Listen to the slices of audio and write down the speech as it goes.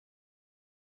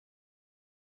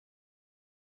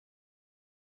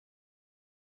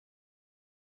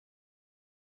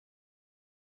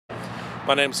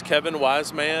My name's Kevin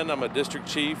Wiseman. I'm a district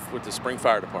chief with the Spring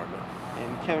Fire Department.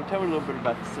 And Kevin, tell me a little bit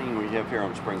about the scene we have here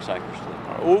on Spring Cypress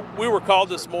Street. We were called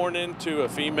this morning to a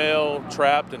female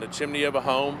trapped in a chimney of a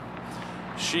home.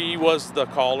 She was the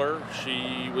caller.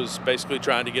 She was basically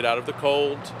trying to get out of the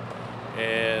cold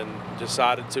and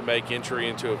decided to make entry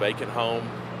into a vacant home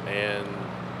and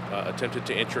attempted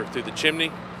to enter through the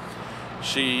chimney.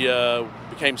 She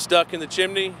became stuck in the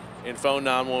chimney and phoned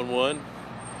 911.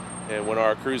 And when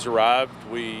our crews arrived,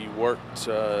 we worked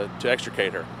to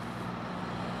extricate her.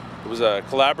 It was a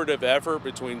collaborative effort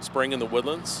between Spring and the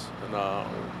Woodlands, and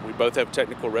we both have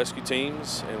technical rescue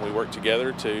teams, and we worked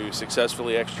together to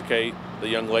successfully extricate the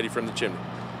young lady from the chimney.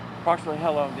 Approximately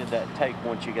how long did that take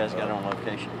once you guys got on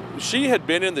location? She had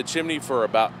been in the chimney for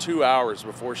about 2 hours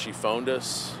before she phoned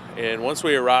us, and once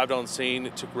we arrived on scene,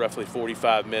 it took roughly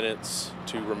 45 minutes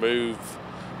to remove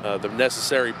the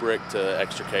necessary brick to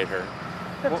extricate her.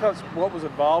 Tell us what was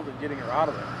involved in getting her out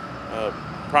of there.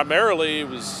 Primarily, it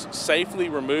was safely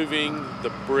removing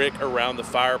the brick around the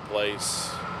fireplace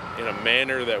in a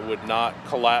manner that would not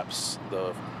collapse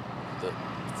the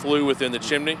flue within the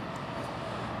chimney,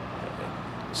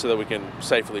 so that we can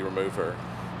safely remove her.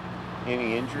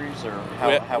 Any injuries, or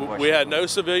how was we she? had no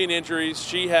civilian injuries.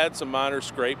 She had some minor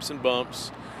scrapes and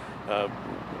bumps.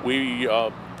 We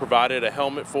provided a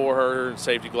helmet for her and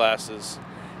safety glasses,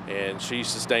 and she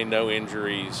sustained no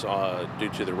injuries due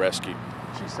to the rescue.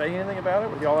 Did she say anything about it?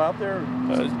 Were y'all out there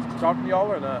talking to y'all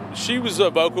or not? She was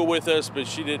vocal with us, but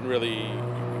she didn't really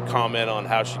comment on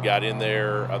how she got in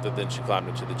there other than she climbed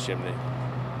into the chimney.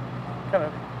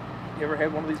 You ever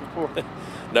had one of these before?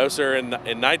 No, sir.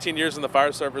 In 19 years in the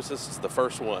fire service, this is the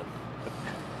first one.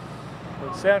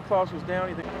 When Santa Claus was down,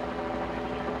 you think?